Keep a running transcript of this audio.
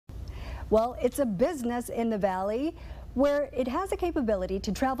Well, it's a business in the valley where it has the capability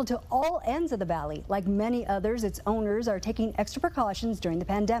to travel to all ends of the valley. Like many others, its owners are taking extra precautions during the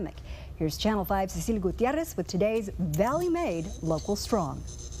pandemic. Here's Channel 5's Cecilia Gutierrez with today's Valley Made Local Strong.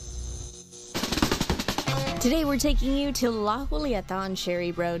 Today we're taking you to La Julieta on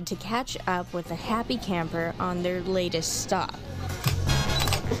Cherry Road to catch up with a happy camper on their latest stop.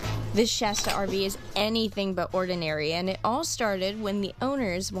 This Shasta RV is anything but ordinary, and it all started when the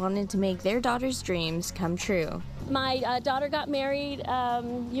owners wanted to make their daughter's dreams come true. My daughter got married a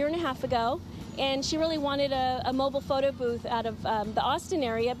year and a half ago, and she really wanted a mobile photo booth out of the Austin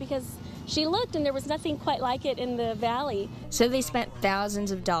area because she looked and there was nothing quite like it in the valley. So they spent thousands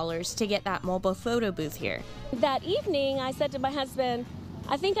of dollars to get that mobile photo booth here. That evening, I said to my husband,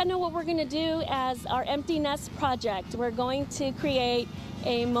 I think I know what we're going to do as our Empty Nest project. We're going to create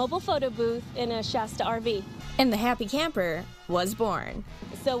a mobile photo booth in a Shasta RV. And the Happy Camper was born.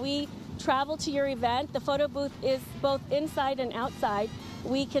 So we travel to your event. The photo booth is both inside and outside.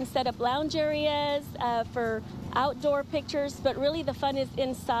 We can set up lounge areas for outdoor pictures, but really the fun is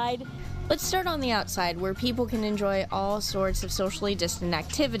inside. Let's start on the outside, where people can enjoy all sorts of socially distant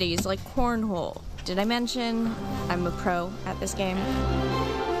activities like cornhole. Did I mention I'm a pro at this game?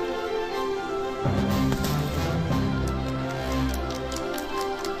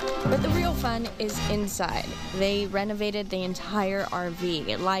 But the real fun is inside. They renovated the entire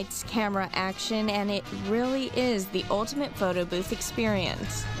RV. Lights, camera, action, and it really is the ultimate photo booth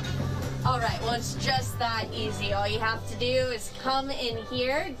experience. All right, well, it's just that easy. All you have to do is come in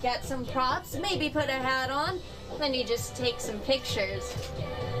here, get some props, maybe put a hat on, then you just take some pictures.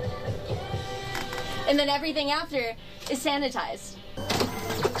 And then everything after is sanitized.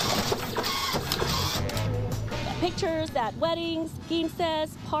 Pictures at weddings,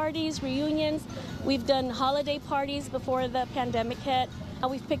 quinces, parties, reunions. We've done holiday parties before the pandemic hit.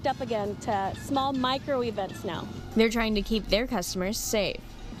 We've picked up again to small micro events now. They're trying to keep their customers safe.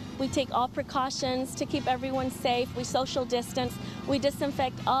 We take all precautions to keep everyone safe. We social distance. We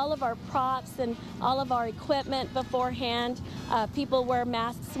disinfect all of our props and all of our equipment beforehand. People wear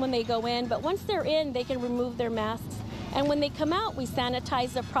masks when they go in, but once they're in, they can remove their masks. And when they come out, we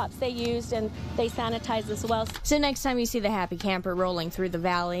sanitize the props they used, and they sanitize as well. So next time you see the Happy Camper rolling through the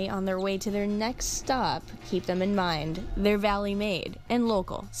valley on their way to their next stop, keep them in mind. They're valley made and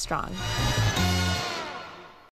local strong.